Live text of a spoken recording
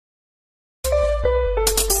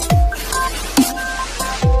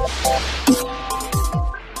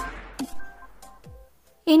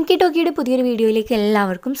ഇൻകിടോക്കിയുടെ പുതിയൊരു വീഡിയോയിലേക്ക്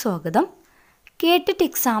എല്ലാവർക്കും സ്വാഗതം. KTET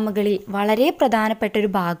എക്സാമുകളിൽ വളരെ പ്രധാനപ്പെട്ട ഒരു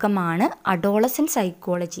ഭാഗമാണ് അഡോളസെന്റ്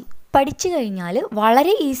സൈക്കോളജി. പഠിച്ചു കഴിഞ്ഞാൽ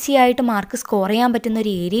വളരെ ഈസി ആയിട്ട് മാർക്ക് സ്കോർ ചെയ്യാൻ പറ്റുന്ന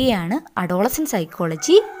ഒരു ഏരിയയാണ് അഡോളസെന്റ്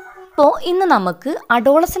സൈക്കോളജി. അപ്പോൾ ഇന്ന് നമുക്ക്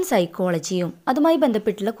അഡോളസെന്റ് സൈക്കോളജിയും അതുമായി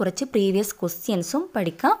ബന്ധപ്പെട്ടുള്ള കുറച്ച് പ്രീവിയസ് ക്വസ്റ്റ്യൻസും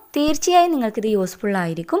പഠിക്കാം. തീർച്ചയായും നിങ്ങൾക്കിത് യൂസ്ഫുൾ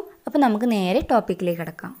ആയിരിക്കും. അപ്പോൾ നമുക്ക് നേരെ ടോപ്പിക്കിലേക്ക്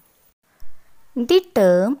കടക്കാം. The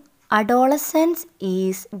term Adolescence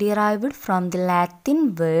is derived from the Latin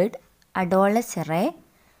word adolescere,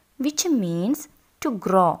 which means to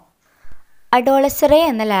grow. Adolescere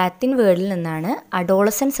എന്ന ലാറ്റിൻ വേർഡിൽ നിന്നാണ്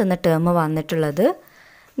അഡോളസൻസ് എന്ന ടേം വന്നിട്ടുള്ളത്.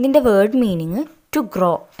 ഇതിൻ്റെ വേർഡ് മീനിങ് ടു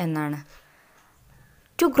ഗ്രോ എന്നാണ്.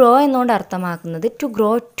 ടു ഗ്രോ എന്നുകൊണ്ട് അർത്ഥമാക്കുന്നത് ടു ഗ്രോ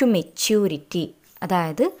ടു മെച്യൂരിറ്റി,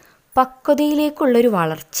 അതായത് പക്വതയിലേക്കുള്ളൊരു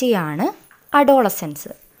വളർച്ചയാണ്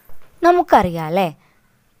അഡോളസൻസ്. നമുക്കറിയാം അല്ലേ,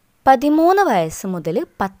 13 വയസ്സ് മുതൽ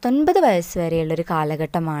 19 വയസ്സ് വരെയുള്ളൊരു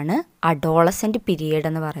കാലഘട്ടമാണ് അഡോളസെൻ്റ് പീരിയഡ്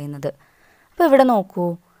എന്ന് പറയുന്നത്. അപ്പോൾ ഇവിടെ നോക്കൂ,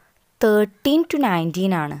 13 to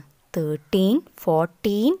 19 ആണ്. 13,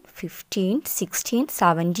 14, 15, 16,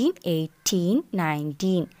 17, 18,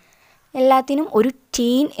 19 എല്ലാത്തിനും ഒരു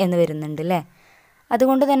ടീൻ എന്ന് വരുന്നുണ്ട് അല്ലേ.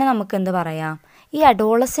 അതുകൊണ്ട് തന്നെ നമുക്ക് എന്ത് പറയാം, ഈ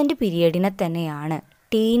അഡോളസെൻ്റ് പീരിയഡിനെ തന്നെയാണ്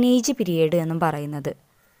ടീനേജ് പീരിയഡ് എന്നും പറയുന്നത്.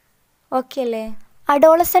 ഓക്കെ അല്ലേ.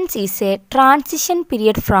 Adolescence is a transition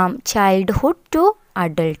period from childhood to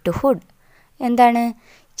adulthood. എന്താണ്,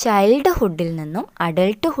 ചൈൽഡ്ഹുഡിൽ നിന്നും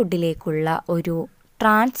അഡൾട്ട്ഹുഡിലേക്കുള്ള ഒരു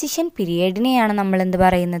ട്രാൻസിഷൻ പീരിയഡിനെയാണ് നമ്മൾ എന്ത്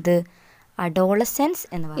പറയുന്നത്, അഡോളസൻസ്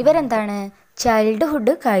എന്ന് പറയുന്നത്. ഇവരെന്താണ്,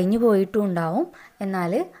 ചൈൽഡ്ഹുഡ് കഴിഞ്ഞു പോയിട്ടും ഉണ്ടാവും,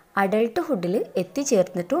 എന്നാൽ അഡൾട്ട്ഹുഡിൽ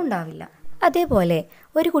എത്തിച്ചേർന്നിട്ടും ഉണ്ടാവില്ല. അതേപോലെ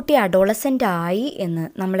ഒരു കുട്ടി അഡോളസൻ്റ് ആയി എന്ന്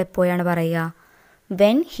നമ്മളെപ്പോഴാണ് പറയുക,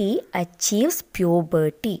 വെൻ ഹി അച്ചീവ്സ്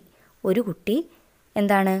പ്യൂബേർട്ടി. ഒരു കുട്ടി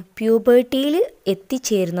എന്താണ്, പ്യൂബേർട്ടിയിൽ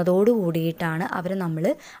എത്തിച്ചേരുന്നതോടു കൂടിയിട്ടാണ് അവരെ നമ്മൾ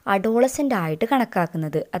അഡോളസെൻ്റ് ആയിട്ട്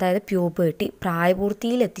കണക്കാക്കുന്നത്. അതായത് പ്യൂബേർട്ടി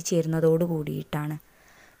പ്രായപൂർത്തിയിൽ എത്തിച്ചേരുന്നതോടു കൂടിയിട്ടാണ്.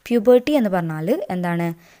 പ്യൂബേർട്ടി എന്ന് പറഞ്ഞാൽ എന്താണ്,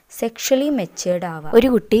 സെക്ഷലി മെച്ചേർഡ് ആവുക.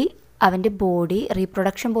 ഒരു കുട്ടി അവൻ്റെ ബോഡി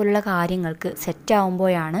റീപ്രൊഡക്ഷൻ പോലുള്ള കാര്യങ്ങൾക്ക്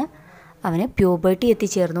സെറ്റാവുമ്പോഴാണ് അവന് പ്യൂബേർട്ടി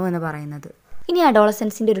എത്തിച്ചേർന്നു എന്ന് പറയുന്നത്. ഇനി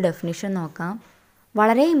അഡോളസൻസിൻ്റെ ഒരു ഡെഫിനിഷൻ നോക്കാം.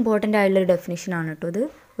 വളരെ ഇമ്പോർട്ടൻ്റ് ആയിട്ടുള്ളൊരു ഡെഫിനിഷനാണ് കേട്ടോ ഇത്.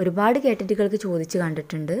 ഒരുപാട് കേട്ടിട്ടുകൾക്ക് ചോദിച്ച്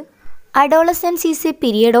കണ്ടിട്ടുണ്ട്. Adolescence is a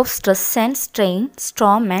period of stress and strain,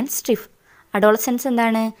 storm and strife. Adolescence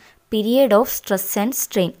എന്താണ്, period of stress and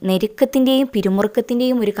strain, ഞെരുക്കത്തിൻ്റെയും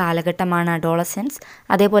പിരിമുറുക്കത്തിൻ്റെയും ഒരു കാലഘട്ടമാണ് അഡോളസൻസ്.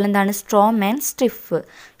 അതേപോലെ എന്താണ്, സ്ട്രോം ആൻഡ് സ്ട്രിഫ്,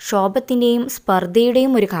 ക്ഷോഭത്തിൻ്റെയും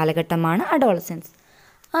സ്പർദ്ധയുടെയും ഒരു കാലഘട്ടമാണ് അഡോളസൻസ്.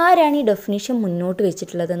 ആരാണ് ഈ ഡെഫിനിഷൻ മുന്നോട്ട്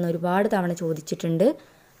വെച്ചിട്ടുള്ളതെന്ന് ഒരുപാട് തവണ ചോദിച്ചിട്ടുണ്ട്.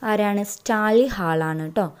 ആരാണ്, സ്റ്റാൻലി ഹാളാണ്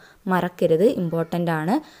കേട്ടോ, മറക്കരുത്, ഇമ്പോർട്ടൻ്റ്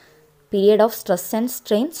ആണ്. Period of stress and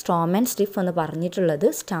strain, Strom and stiff എന്ന് പറഞ്ഞിട്ടുള്ളത്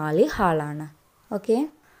സ്റ്റാൻലി ഹാളാണ്. ഓക്കെ.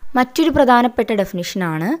 മറ്റൊരു പ്രധാനപ്പെട്ട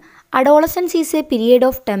ഡെഫിനിഷനാണ് adolescence is A period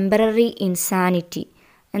of temporary insanity.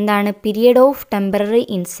 എന്താണ്, പീരിയഡ് ഓഫ് ടെമ്പററി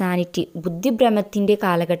ഇൻസാനിറ്റി, ബുദ്ധിഭ്രമത്തിൻ്റെ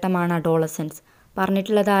കാലഘട്ടമാണ് അഡോളസൻസ്.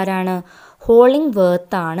 പറഞ്ഞിട്ടുള്ളത് ആരാണ്, ഹോളിംഗ്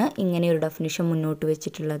വേർത്താണ് ഇങ്ങനെ ഒരു ഡെഫിനിഷൻ മുന്നോട്ട്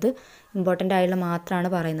വെച്ചിട്ടുള്ളത്. ഇമ്പോർട്ടൻ്റ് ആയുള്ള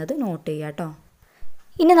മാത്രമാണ് പറയുന്നത്, നോട്ട് ചെയ്യുക കേട്ടോ.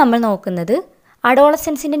 ഇനി നമ്മൾ നോക്കുന്നത്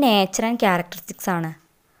അഡോളസൻസിൻ്റെ നേച്ചർ ആൻഡ് ക്യാരക്ടറിസ്റ്റിക്സ് ആണ്.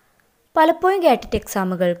 പലപ്പോഴും KTET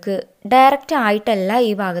എക്സാമുകൾക്ക് ഡയറക്റ്റ് ആയിട്ടല്ല ഈ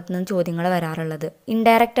ഭാഗത്തു നിന്ന് ചോദ്യങ്ങൾ വരാറുള്ളത്,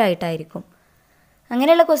 ഇൻഡയറക്റ്റ് ആയിട്ടായിരിക്കും.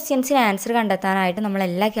 അങ്ങനെയുള്ള ക്വസ്റ്റ്യൻസിന് ആൻസർ കണ്ടെത്താനായിട്ട് നമ്മൾ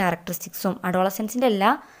എല്ലാ ക്യാരക്ടറിസ്റ്റിക്സും, അഡോളസൻസിൻ്റെ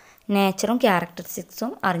എല്ലാ നേച്ചറും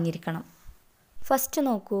ക്യാരക്ടറിസ്റ്റിക്സും അറിഞ്ഞിരിക്കണം. ഫസ്റ്റ്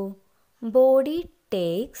നോക്കൂ, body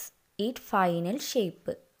takes it final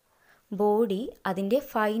shape. Body അതിൻ്റെ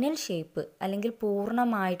ഫൈനൽ ഷേപ്പ് അല്ലെങ്കിൽ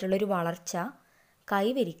പൂർണ്ണമായിട്ടുള്ളൊരു വളർച്ച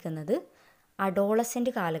കൈവരിക്കുന്നത്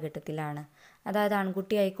അഡോളസെൻ്റ് കാലഘട്ടത്തിലാണ്. അതായത്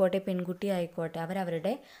ആൺകുട്ടി ആയിക്കോട്ടെ പെൺകുട്ടി ആയിക്കോട്ടെ,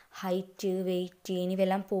 അവരവരുടെ ഹൈറ്റ്, വെയ്റ്റ്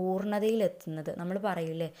എന്നിവയെല്ലാം പൂർണ്ണതയിലെത്തുന്നത് നമ്മൾ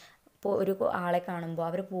പറയില്ലേ, ഇപ്പോൾ ഒരു ആളെ കാണുമ്പോൾ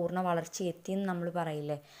അവർ പൂർണ്ണ വളർച്ച എത്തിയെന്ന് നമ്മൾ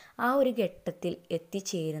പറയില്ലേ, ആ ഒരു ഘട്ടത്തിൽ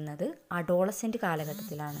എത്തിച്ചേരുന്നത് അഡോളസെൻ്റ്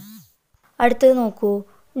കാലഘട്ടത്തിലാണ്. അടുത്തത് നോക്കൂ,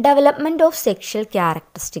 ഡെവലപ്മെൻറ്റ് ഓഫ് സെക്ഷൽ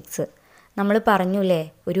ക്യാരക്ടറിസ്റ്റിക്സ്. നമ്മൾ പറഞ്ഞില്ലേ,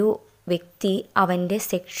 ഒരു വ്യക്തി അവൻ്റെ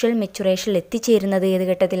സെക്ഷൽ മെച്ചുറേഷനിൽ എത്തിച്ചേരുന്നത് ഏത്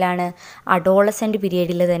ഘട്ടത്തിലാണ്, അഡോളസെൻ്റ്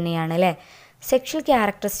പീരിയഡിൽ തന്നെയാണ് അല്ലേ. സെക്ഷൽ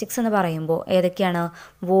ക്യാരക്ടറിസ്റ്റിക്സ് എന്ന് പറയുമ്പോൾ ഏതൊക്കെയാണ്,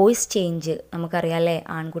 വോയിസ് ചേഞ്ച്, നമുക്കറിയാം അല്ലേ,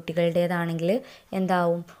 ആൺകുട്ടികളുടേതാണെങ്കിൽ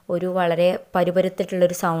എന്താവും, ഒരു വളരെ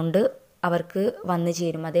പരുപരുത്തിട്ടുള്ളൊരു സൗണ്ട് അവർക്ക് വന്നു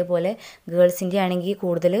ചേരും. അതേപോലെ ഗേൾസിൻ്റെ ആണെങ്കിൽ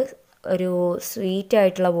കൂടുതൽ ഒരു സ്വീറ്റ്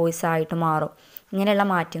ആയിട്ടുള്ള വോയിസ് ആയിട്ട് മാറും. ഇങ്ങനെയുള്ള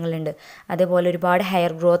മാറ്റങ്ങളുണ്ട്. അതേപോലെ ഒരുപാട്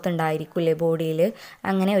ഹെയർ ഗ്രോത്ത് ഉണ്ടായിരിക്കില്ലേ ബോഡിയിൽ.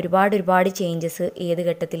 അങ്ങനെ ഒരുപാട് ചേഞ്ചസ് ഏത്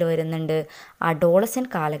ഘട്ടത്തിൽ വരുന്നുണ്ട്,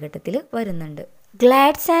 അഡോളസെൻ്റ് കാലഘട്ടത്തിൽ വരുന്നുണ്ട്.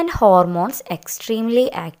 ഗ്ലാഡ്സ് ആൻഡ് ഹോർമോൺസ് എക്സ്ട്രീംലി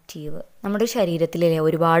ആക്റ്റീവ്. നമ്മുടെ ശരീരത്തിലെ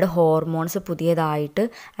ഒരുപാട് ഹോർമോൺസ് പുതിയതായിട്ട്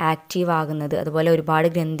ആക്റ്റീവ് ആകുന്നത്, അതുപോലെ ഒരുപാട്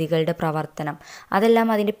ഗ്രന്ഥികളുടെ പ്രവർത്തനം, അതെല്ലാം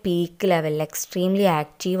അതിൻ്റെ പീക്ക് ലെവലിൽ എക്സ്ട്രീംലി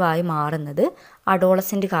ആക്റ്റീവായി മാറുന്നത്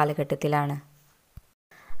അഡോളസെൻ്റ് കാലഘട്ടത്തിലാണ്.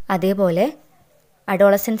 അതേപോലെ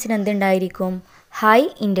അഡോളസൻസിന് എന്തുണ്ടായിരിക്കും, ഹൈ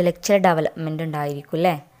ഇൻ്റലക്ച്വൽ ഡെവലപ്മെൻറ്റ് ഉണ്ടായിരിക്കും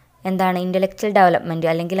അല്ലേ. എന്താണ് ഇൻ്റലക്ച്വൽ ഡെവലപ്മെൻറ്റ്,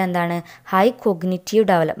 അല്ലെങ്കിൽ എന്താണ് ഹൈ കൊഗ്നിറ്റീവ്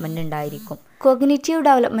ഡെവലപ്മെൻറ്റ് ഉണ്ടായിരിക്കും. കൊഗ്നിറ്റീവ്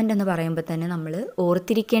ഡെവലപ്മെൻറ്റ് എന്ന് പറയുമ്പോൾ തന്നെ നമ്മൾ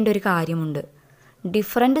ഓർത്തിരിക്കേണ്ട ഒരു കാര്യമുണ്ട്.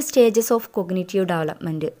 Different stages of cognitive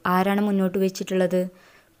development ആരാണ് മുന്നോട്ട് വെച്ചിട്ടുള്ളത്?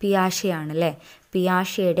 പിയാഷെയാണ് അല്ലേ.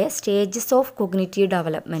 പിയാഷെയുടെ stages of cognitive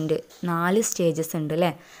development 4 stages ഉണ്ട്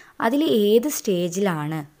അല്ലേ. അതിൽ ഏത്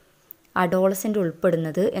സ്റ്റേജിലാണ് അഡോളസെൻ്റ്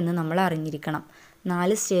ഉൾപ്പെടുന്നത് എന്ന് നമ്മൾ അറിഞ്ഞിരിക്കണം.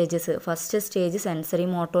 4 stages. First stage sensory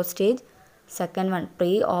motor stage, second one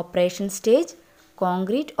pre operation stage,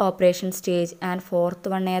 concrete operation stage and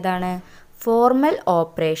fourth one ഏതാണ്? Formal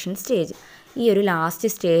operation stage. ഈ ഒരു ലാസ്റ്റ്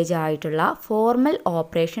സ്റ്റേജ് ആയിട്ടുള്ള ഫോർമൽ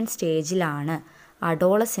ഓപ്പറേഷൻ സ്റ്റേജിലാണ്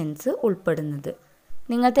അഡോളസെൻസ് ഉൾപ്പെടുന്നത്.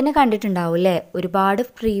 നിങ്ങൾ തന്നെ കണ്ടിട്ടുണ്ടാവും അല്ലേ, ഒരുപാട്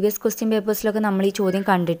പ്രീവിയസ് ക്വസ്റ്റ്യൻ പേപ്പേഴ്സിലൊക്കെ നമ്മൾ ഈ ചോദ്യം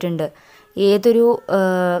കണ്ടിട്ടുണ്ട്. ഏതൊരു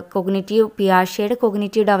പിയാഷെയുടെ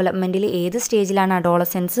കൊഗ്നിറ്റീവ് ഡെവലപ്മെൻറ്റിൽ ഏത് സ്റ്റേജിലാണ്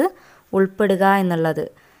അഡോളസെൻസ് ഉൾപ്പെടുക എന്നുള്ളത്.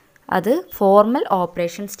 അത് ഫോർമൽ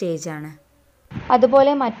ഓപ്പറേഷൻ സ്റ്റേജാണ്.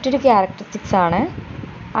 അതുപോലെ മറ്റൊരു ക്യാരക്ടറിസ്റ്റിക്സ് ആണ്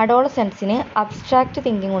അഡോളസെൻസിന് അബ്സ്ട്രാക്റ്റ്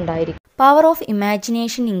തിങ്കിങ് ഉണ്ടായിരിക്കും. Power of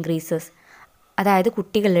imagination increases. അതായത്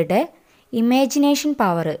കുട്ടികളുടെ ഇമാജിനേഷൻ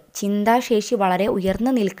പവർ, ചിന്താശേഷി വളരെ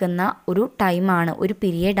ഉയർന്നു നിൽക്കുന്ന ഒരു ടൈമാണ്, ഒരു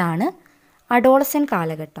പീരിയഡാണ് അഡോളസെൻ്റ്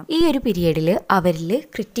കാലഘട്ടം. ഈ ഒരു പീരിയഡിൽ അവരിൽ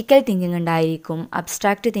ക്രിറ്റിക്കൽ തിങ്കിങ് ഉണ്ടായിരിക്കും,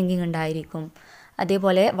 അബ്സ്ട്രാക്റ്റ് തിങ്കിങ് ഉണ്ടായിരിക്കും,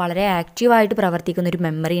 അതേപോലെ വളരെ ആക്റ്റീവായിട്ട് പ്രവർത്തിക്കുന്ന ഒരു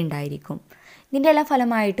മെമ്മറി ഉണ്ടായിരിക്കും. ഇതിൻ്റെ എല്ലാം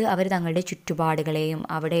ഫലമായിട്ട് അവർ തങ്ങളുടെ ചുറ്റുപാടുകളെയും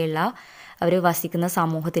അവർ വസിക്കുന്ന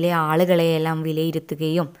സമൂഹത്തിലെ ആളുകളെയെല്ലാം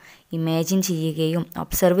വിലയിരുത്തുകയും ഇമാജിൻ ചെയ്യുകയും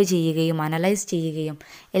ഒബ്സർവ് ചെയ്യുകയും അനലൈസ് ചെയ്യുകയും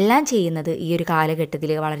എല്ലാം ചെയ്യുന്നത് ഈ ഒരു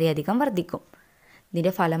കാലഘട്ടത്തിൽ വളരെയധികം വർദ്ധിക്കും.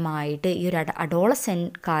 ഇതിൻ്റെ ഫലമായിട്ട് ഈ ഒരു അഡോളസെൻ്റ്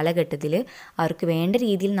കാലഘട്ടത്തിൽ അവർക്ക് വേണ്ട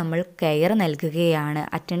രീതിയിൽ നമ്മൾ കെയർ നൽകുകയാണ്,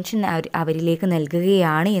 അറ്റൻഷൻ അവരിലേക്ക്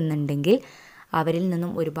നൽകുകയാണ് എന്നുണ്ടെങ്കിൽ അവരിൽ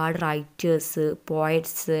നിന്നും ഒരുപാട് റൈറ്റേഴ്സ്,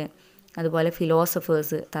 പോയറ്റ്സ്, അതുപോലെ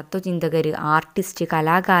ഫിലോസഫേഴ്സ്, തത്വചിന്തകർ, ആർട്ടിസ്റ്റ്,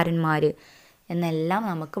 കലാകാരന്മാർ എന്നെല്ലാം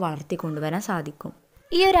നമുക്ക് വളർത്തിക്കൊണ്ടുവരാൻ സാധിക്കും.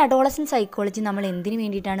 ഈ ഒരു അഡോളസെൻ്റ് സൈക്കോളജി നമ്മൾ എന്തിനു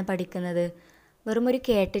വേണ്ടിയിട്ടാണ് പഠിക്കുന്നത്? വെറും ഒരു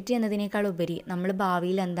കേട്ടറ്റ് എന്നതിനേക്കാൾ ഉപരി നമ്മൾ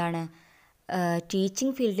ഭാവിയിൽ എന്താണ്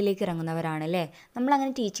ടീച്ചിങ് ഫീൽഡിലേക്ക് ഇറങ്ങുന്നവരാണ് അല്ലേ.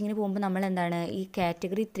 നമ്മളങ്ങനെ ടീച്ചിങ്ങിന് പോകുമ്പോൾ നമ്മൾ എന്താണ് ഈ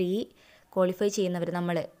കാറ്റഗറി 3 ക്വാളിഫൈ ചെയ്യുന്നവർ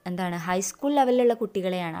നമ്മൾ എന്താണ് ഹൈസ്കൂൾ ലെവലിലുള്ള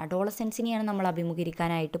കുട്ടികളെയാണ്, അഡോളസെൻസിനെയാണ് നമ്മൾ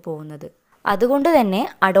അഭിമുഖീകരിക്കാനായിട്ട് പോകുന്നത്. അതുകൊണ്ട് തന്നെ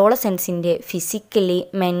അഡോളസെൻസിൻ്റെ ഫിസിക്കലി,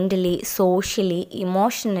 മെൻ്റലി, സോഷ്യലി,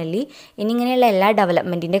 ഇമോഷണലി എന്നിങ്ങനെയുള്ള എല്ലാ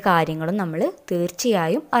ഡെവലപ്മെൻറ്റിൻ്റെ കാര്യങ്ങളും നമ്മൾ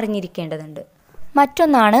തീർച്ചയായും അറിഞ്ഞിരിക്കേണ്ടതുണ്ട്.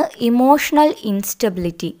 മറ്റൊന്നാണ് ഇമോഷണൽ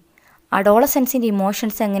ഇൻസ്റ്റബിലിറ്റി. അഡോളസെൻസിൻ്റെ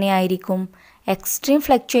ഇമോഷൻസ് എങ്ങനെയായിരിക്കും? Extreme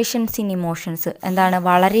fluctuations in emotions. എന്താണ്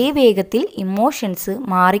വളരെ വേഗത്തിൽ ഇമോഷൻസ്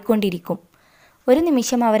മാറിക്കൊണ്ടിരിക്കും. ഒരു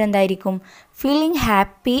നിമിഷം അവരെന്തായിരിക്കും feeling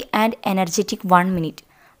happy and energetic 1 minute.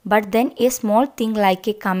 But then a small thing like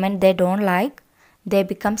a comment they don't like, they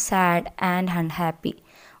become sad and unhappy.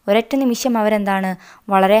 ഒരൊറ്റ നിമിഷം അവരെന്താണ്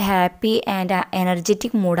വളരെ ഹാപ്പി ആൻഡ്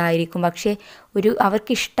എനർജറ്റിക് മൂഡായിരിക്കും. പക്ഷേ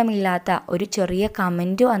അവർക്കിഷ്ടമില്ലാത്ത ഒരു ചെറിയ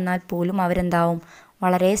കമൻറ്റ് വന്നാൽ പോലും അവരെന്താവും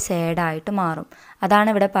വളരെ സാഡായിട്ട് മാറും. അതാണ്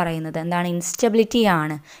ഇവിടെ പറയുന്നത്. എന്താണ്?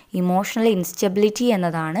 ഇൻസ്റ്റബിലിറ്റിയാണ്. ഇമോഷണൽ ഇൻസ്റ്റബിലിറ്റി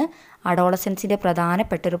എന്നതാണ് അഡോളസെൻസിൻ്റെ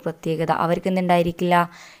പ്രധാനപ്പെട്ടൊരു പ്രത്യേകത. അവർക്ക് എന്തുണ്ടായിരിക്കില്ല?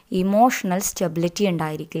 ഇമോഷണൽ സ്റ്റെബിലിറ്റി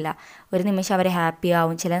ഉണ്ടായിരിക്കില്ല. ഒരു നിമിഷം അവർ ഹാപ്പി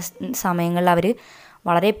ആവും, ചില സമയങ്ങളിൽ അവർ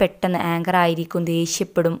വളരെ പെട്ടെന്ന് ആങ്കർ ആയിരിക്കും,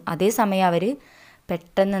 ദേഷ്യപ്പെടും, അതേസമയം അവർ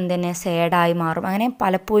പെട്ടെന്ന് എന്തെന്നെ സാഡായി മാറും. അങ്ങനെ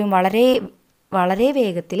പലപ്പോഴും വളരെ വളരെ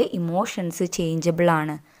വേഗത്തിൽ ഇമോഷൻസ്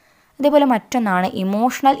ചേഞ്ചബിളാണ്. അതേപോലെ മറ്റൊന്നാണ്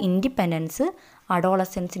ഇമോഷണൽ ഇൻഡിപെൻഡൻസ്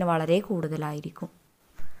അഡോളസെൻസിന് വളരെ കൂടുതലായിരിക്കും.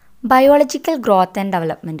 ബയോളജിക്കൽ ഗ്രോത്ത് ആൻഡ്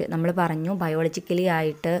ഡെവലപ്മെൻറ്റ് നമ്മൾ പറഞ്ഞു. ബയോളജിക്കലി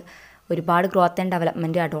ആയിട്ട് ഒരുപാട് ഗ്രോത്ത് ആൻഡ്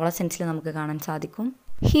ഡെവലപ്മെൻറ്റ് അഡോളസെൻസിൽ നമുക്ക് കാണാൻ സാധിക്കും.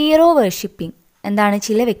 Hero worshipping. എന്താണ്?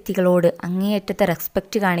 ചില വ്യക്തികളോട് അങ്ങേയറ്റത്തെ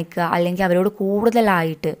റെസ്പെക്റ്റ് കാണിക്കുക, അല്ലെങ്കിൽ അവരോട്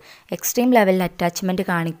കൂടുതലായിട്ട് എക്സ്ട്രീം ലെവലിൽ അറ്റാച്ച്മെൻറ്റ്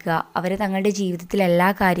കാണിക്കുക, അവരെ തങ്ങളുടെ ജീവിതത്തിലെ എല്ലാ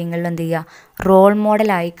കാര്യങ്ങളിലും എന്ത് ചെയ്യുക? റോൾ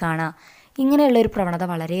മോഡലായി കാണുക. ഇങ്ങനെയുള്ളൊരു പ്രവണത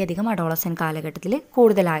വളരെയധികം അഡോളസെൻ്റ് കാലഘട്ടത്തിൽ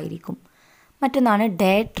കൂടുതലായിരിക്കും. മറ്റൊന്നാണ്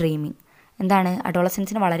ഡേ ഡ്രീമിങ്. എന്താണ്?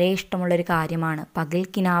 അഡോളസെൻസിന് വളരെ ഇഷ്ടമുള്ളൊരു കാര്യമാണ് പകൽ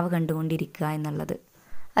കിനാവ് കണ്ടുകൊണ്ടിരിക്കുക എന്നുള്ളത്.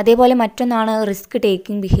 അതേപോലെ മറ്റൊന്നാണ് റിസ്ക്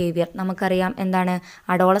ടേക്കിംഗ് ബിഹേവിയർ. നമുക്കറിയാം എന്താണ്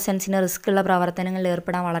അഡോളസെൻസിന് റിസ്ക് ഉള്ള പ്രവർത്തനങ്ങളിൽ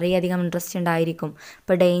ഏർപ്പെടാൻ വളരെയധികം ഇൻട്രസ്റ്റ് ഉണ്ടായിരിക്കും.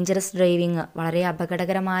 ഇപ്പോൾ ഡേഞ്ചറസ് ഡ്രൈവിങ്, വളരെ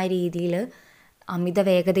അപകടകരമായ രീതിയിൽ അമിത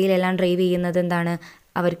വേഗതയിലെല്ലാം ഡ്രൈവ് ചെയ്യുന്നത് എന്താണ്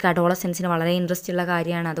അവർക്ക് അഡോളസെൻസിന് വളരെ ഇൻട്രസ്റ്റ് ഉള്ള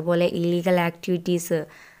കാര്യമാണ്. അതുപോലെ ഇല്ലീഗൽ ആക്ടിവിറ്റീസ്,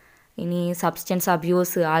 ഇനി സബ്സ്റ്റൻസ്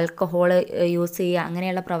അബ്യൂസ്, ആൽക്കഹോൾ യൂസ് ചെയ്യുക,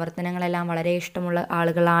 അങ്ങനെയുള്ള പ്രവർത്തനങ്ങളെല്ലാം വളരെ ഇഷ്ടമുള്ള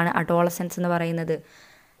ആളുകളാണ് അഡോളസെൻസ് എന്ന് പറയുന്നത്.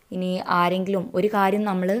 ഇനി ആരെങ്കിലും ഒരു കാര്യം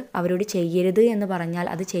നമ്മൾ അവരോട് ചെയ്യരുത് എന്ന് പറഞ്ഞാൽ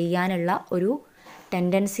അത് ചെയ്യാനുള്ള ഒരു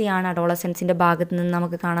ടെൻഡൻസിയാണ് അഡോളസെൻസിൻ്റെ ഭാഗത്ത് നിന്ന്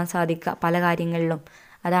നമുക്ക് കാണാൻ സാധിക്കുക പല കാര്യങ്ങളിലും.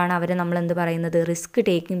 അതാണ് അവരെ നമ്മൾ എന്ത് പറയുന്നത്? റിസ്ക്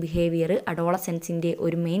ടേക്കിംഗ് ബിഹേവിയർ അഡോളസെൻസിൻ്റെ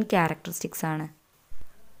ഒരു മെയിൻ ക്യാരക്ടറിസ്റ്റിക്സ് ആണ്.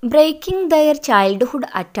 Breaking there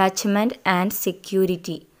childhood attachment and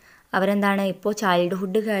security. അവരെന്താണ് ഇപ്പോൾ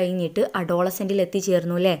ചൈൽഡ്ഹുഡ് കഴിഞ്ഞിട്ട് അഡോളസെൻറ്റിൽ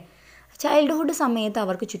എത്തിച്ചേർന്നു അല്ലേ. ചൈൽഡ്ഹുഡ് സമയത്ത്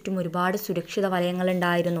അവർക്ക് ചുറ്റും ഒരുപാട് സുരക്ഷിത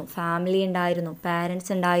വലയങ്ങളുണ്ടായിരുന്നു, ഫാമിലി ഉണ്ടായിരുന്നു,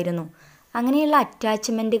 പാരൻസ് ഉണ്ടായിരുന്നു. അങ്ങനെയുള്ള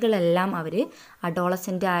അറ്റാച്ച്മെൻറ്റുകളെല്ലാം അവർ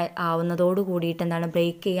അഡോളസെൻ്റ് ആവുന്നതോട് കൂടിയിട്ട് എന്താണ്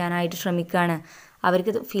ബ്രേക്ക് ചെയ്യാനായിട്ട് ശ്രമിക്കുകയാണ്.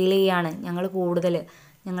 അവർക്ക് ഫീൽ ചെയ്യുകയാണ്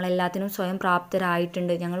ഞങ്ങളെല്ലാത്തിനും സ്വയം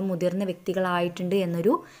പ്രാപ്തരായിട്ടുണ്ട്, ഞങ്ങൾ മുതിർന്ന വ്യക്തികളായിട്ടുണ്ട്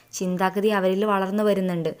എന്നൊരു ചിന്താഗതി അവരിൽ വളർന്നു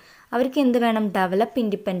വരുന്നുണ്ട്. അവർക്ക് എന്ത് വേണം? Develop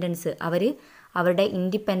independence. അവരുടെ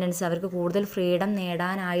ഇൻഡിപെൻഡൻസ്, അവർക്ക് കൂടുതൽ ഫ്രീഡം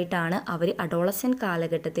നേടാനായിട്ടാണ് അവർ അഡോളസെൻ്റ്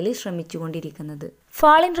കാലഘട്ടത്തിൽ ശ്രമിച്ചുകൊണ്ടിരിക്കുന്നത്.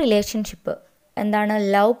 ഫാൾ ഇൻ റിലേഷൻഷിപ്പ് എന്താണ്?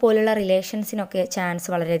 ലവ് പോലുള്ള റിലേഷൻസിനൊക്കെ ചാൻസ്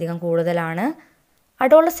വളരെയധികം കൂടുതലാണ്.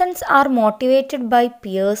 Adolescence R motivated by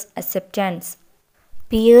Pierce acceptance.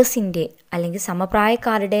 പിയേഴ്സിൻ്റെ അല്ലെങ്കിൽ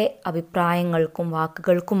സമപ്രായക്കാരുടെ അഭിപ്രായങ്ങൾക്കും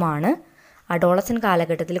വാക്കുകൾക്കുമാണ് അഡോളസെൻ്റ്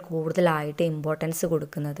കാലഘട്ടത്തിൽ കൂടുതലായിട്ട് ഇമ്പോർട്ടൻസ്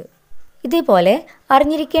കൊടുക്കുന്നത്. ഇതേപോലെ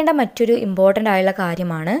അറിഞ്ഞിരിക്കേണ്ട മറ്റൊരു ഇമ്പോർട്ടൻ്റ് ആയുള്ള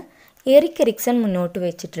കാര്യമാണ് എറിക് എറിക്സൺ മുന്നോട്ട്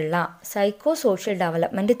വെച്ചിട്ടുള്ള സൈക്കോ സോഷ്യൽ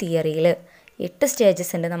ഡെവലപ്മെൻറ്റ് തിയറിയിൽ 8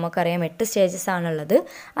 സ്റ്റേജസ് ഉണ്ട്. നമുക്കറിയാം 8 സ്റ്റേജസ് ആണുള്ളത്.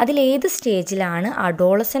 അതിലേത് സ്റ്റേജിലാണ്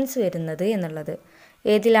അഡോളസെൻസ് വരുന്നത് എന്നുള്ളത്.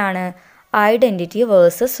 ഏതിലാണ്? Identity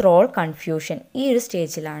versus role confusion. ഈ ഒരു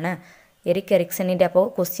സ്റ്റേജിലാണ് എറിക് എറിക്സണിൻ്റെ. അപ്പോൾ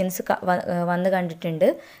ക്വസ്റ്റ്യൻസ് വന്ന് കണ്ടിട്ടുണ്ട്.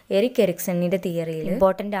 എറിക് എറിക്സണിൻ്റെ തിയറിയിൽ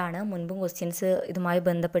ഇമ്പോർട്ടൻ്റ് ആണ്. മുൻപും ക്വസ്റ്റ്യൻസ് ഇതുമായി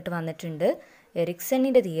ബന്ധപ്പെട്ട് വന്നിട്ടുണ്ട്.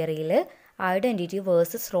 എറിക്സണിൻ്റെ തിയറിയിൽ ഐഡൻറ്റിറ്റി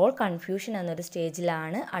വേഴ്സസ് റോൾ കൺഫ്യൂഷൻ എന്നൊരു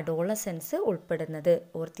സ്റ്റേജിലാണ് അഡോളസെൻസ് ഉൾപ്പെടുന്നത്.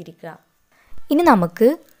 ഓർത്തിരിക്കുക. ഇനി നമുക്ക്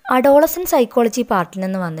അഡോളസെൻ്റ് സൈക്കോളജി പാർട്ടിൽ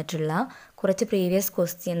നിന്ന് വന്നിട്ടുള്ള കുറച്ച് പ്രീവിയസ്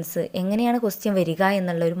ക്വസ്റ്റ്യൻസ്, എങ്ങനെയാണ് ക്വസ്റ്റ്യൻ വരിക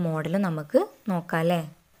എന്നുള്ളൊരു മോഡൽ നമുക്ക് നോക്കാം അല്ലേ?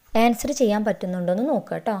 ആൻസർ ചെയ്യാൻ പറ്റുന്നുണ്ടോ എന്ന്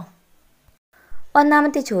നോക്കാം കേട്ടോ.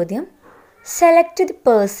 ഒന്നാമത്തെ ചോദ്യം, select the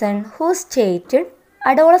person who stated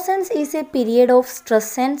Adolescence is A period of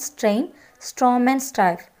stress and strain, Strom and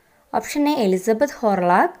strife. Option A Elizabeth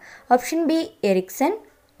ഹോർലാക്ക്, option B Ericsson,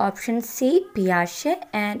 option C പിയാഷെ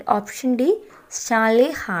and option D Stanley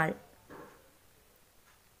hall.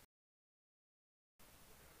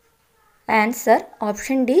 Answer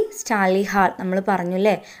option D Stanley hall. നമ്മൾ പറഞ്ഞു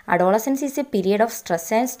അല്ലേ, Adolescence is A period of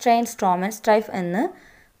stress and strain, Strom and strife എന്ന്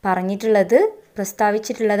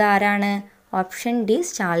പ്രസ്താവിച്ചിട്ടുള്ളത് ആരാണ്? Option D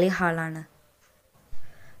Stanley hall ആണ്.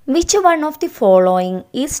 Which one of the following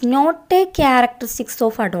is not a characteristics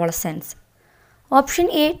of adolescence? Option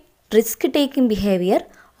A, risk-taking behavior.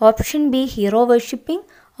 Option B, hero worshipping.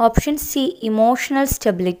 Option C, emotional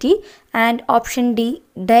stability. And option D,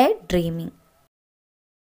 daydreaming.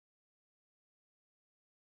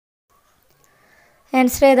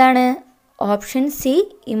 Answer ഏതാണ്? Option C,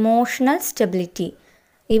 emotional stability.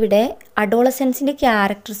 ഇവിടെ അഡോളസെൻസിൻ്റെ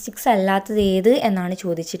characteristics അല്ലാത്തത് ഏത് എന്നാണ്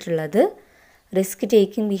ചോദിച്ചിട്ടുള്ളത്. Risk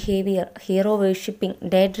taking behaviour, hero worshipping,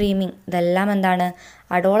 day dreaming, ഇതെല്ലാം എന്താണ്?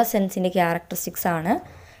 അഡോളസെൻസിൻ്റെ characteristics ആണ്.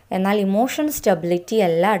 എന്നാൽ ഇമോഷണൽ സ്റ്റെബിലിറ്റി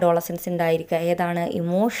അല്ല അഡോളസെൻസ് ഉണ്ടായിരിക്കുക. ഏതാണ്?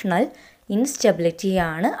 Emotional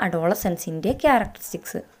ഇൻസ്റ്റെബിലിറ്റിയാണ് അഡോളസെൻസിൻ്റെ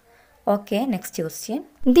characteristics. Okay, next question.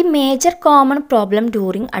 The major common problem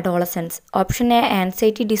during Adolescence. Option A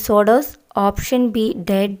anxiety disorders, option B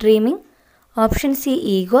day dreaming, option C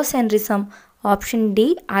egocentrism, option D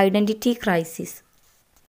identity crisis.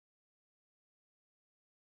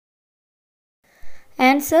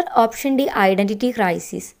 Answer option D identity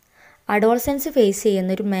crisis. Adolescence face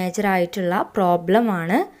ചെയ്യുന്നൊരു മേജറായിട്ടുള്ള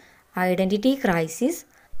പ്രോബ്ലമാണ് identity crisis.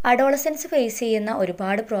 Adolescence face ചെയ്യുന്ന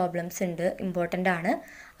ഒരുപാട് problems ഉണ്ട്, important ആണ്.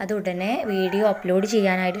 അത് ഉടനെ video upload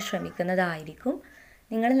ചെയ്യാനായിട്ട് ശ്രമിക്കുന്നതായിരിക്കും.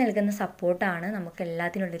 നിങ്ങൾ നൽകുന്ന സപ്പോർട്ടാണ് നമുക്ക്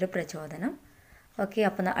എല്ലാത്തിനുള്ളൊരു പ്രചോദനം. ഓക്കെ,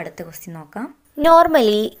 അപ്പോൾ അടുത്ത ക്വസ്റ്റ്യൻ നോക്കാം.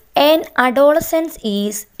 Normally an adolescence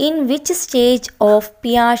is in which stage of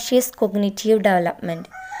Piaget's cognitive development?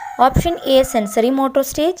 Option A, sensory motor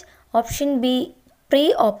stage. Option B,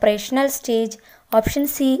 pre-operational stage. Option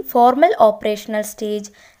C, formal operational stage.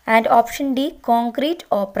 And option D, concrete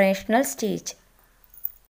operational stage.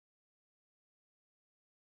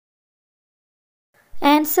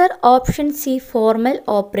 Answer option C, formal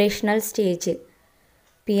operational stage.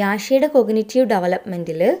 പിയാഷെയുടെ cognitive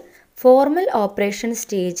ഡെവലപ്മെൻറ്റിൽ formal operation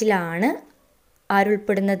സ്റ്റേജിലാണ്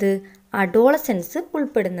ആരുൾപ്പെടുന്നത്? Adolescence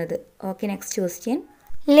ഉൾപ്പെടുന്നത്. Okay, next question.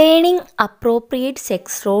 Learning appropriate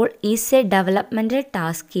sex role is A developmental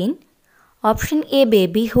task in option A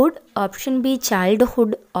babyhood, option B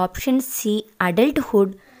childhood, option C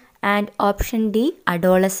adulthood and option D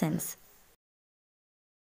Adolescence.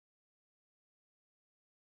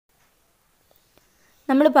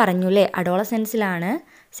 നമ്മൾ പറഞ്ഞു അല്ലേ, അഡോളസെൻസിലാണ്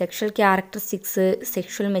sexual characteristics,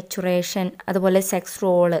 sexual maturation, അതുപോലെ sex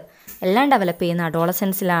role എല്ലാം develop ചെയ്യുന്ന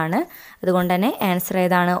അഡോളസെൻസിലാണ്. അതുകൊണ്ട് തന്നെ answer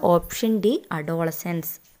ഏതാണ്? Option D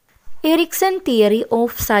Adolescence. Ericsson theory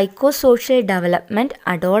of psycho social development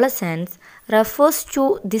Adolescence refers to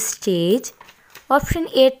this stage. Option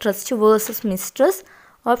A trust versus mistrust,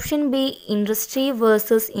 option B industry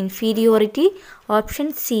versus inferiority, option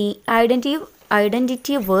C identity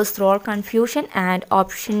identity versus role confusion, and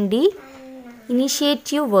option D,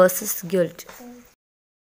 initiative versus guilt.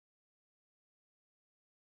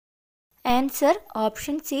 Answer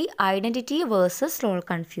option C, identity versus role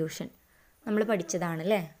confusion. നമ്മൾ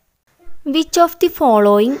പഠിച്ചതാണല്ലേ. Which of the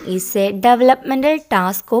following is a developmental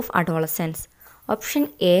task of adolescence? Option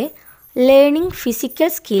A, learning physical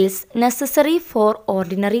skills necessary for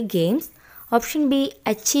ordinary games. Option B,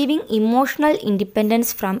 achieving emotional independence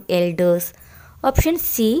from elders. Option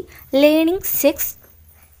C, learning sex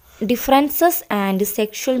differences and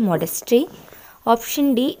sexual modesty. Option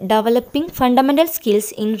D, developing fundamental skills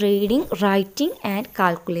in reading, writing and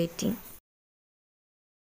calculating.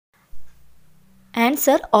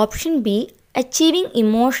 Answer option B, achieving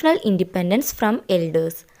emotional independence from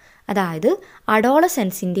elders. അതായത്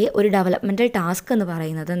അഡോളസെൻസിൻ്റെ ഒരു developmental task എന്ന്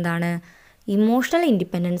പറയുന്നത് എന്താണ്? Emotional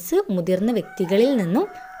independence മുതിർന്ന വ്യക്തികളിൽ നിന്നും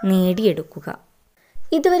നേടിയെടുക്കുക.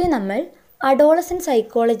 ഇതുവരെ നമ്മൾ അഡോളസെൻറ്റ്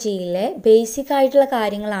സൈക്കോളജിയിലെ ബേസിക് ആയിട്ടുള്ള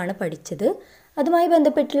കാര്യങ്ങളാണ് പഠിച്ചത്. അതുമായി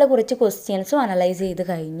ബന്ധപ്പെട്ടുള്ള കുറച്ച് ക്വസ്റ്റ്യൻസും അനലൈസ് ചെയ്ത്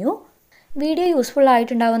കഴിഞ്ഞു. വീഡിയോ യൂസ്ഫുൾ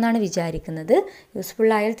ആയിട്ടുണ്ടാവുമെന്നാണ് വിചാരിക്കുന്നത്.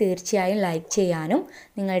 യൂസ്ഫുള്ളായാൽ തീർച്ചയായും ലൈക്ക് ചെയ്യാനും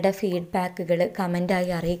നിങ്ങളുടെ ഫീഡ്ബാക്കുകൾ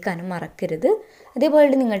കമൻറ്റായി അറിയിക്കാനും മറക്കരുത്.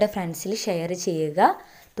 അതേപോലെ നിങ്ങളുടെ ഫ്രണ്ട്സിൽ ഷെയർ ചെയ്യുക.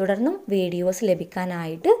 തുടർന്നും വീഡിയോസ്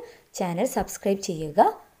ലഭിക്കാനായിട്ട് ചാനൽ സബ്സ്ക്രൈബ് ചെയ്യുക.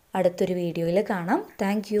 അടുത്തൊരു വീഡിയോയിൽ കാണാം.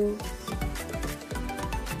 താങ്ക്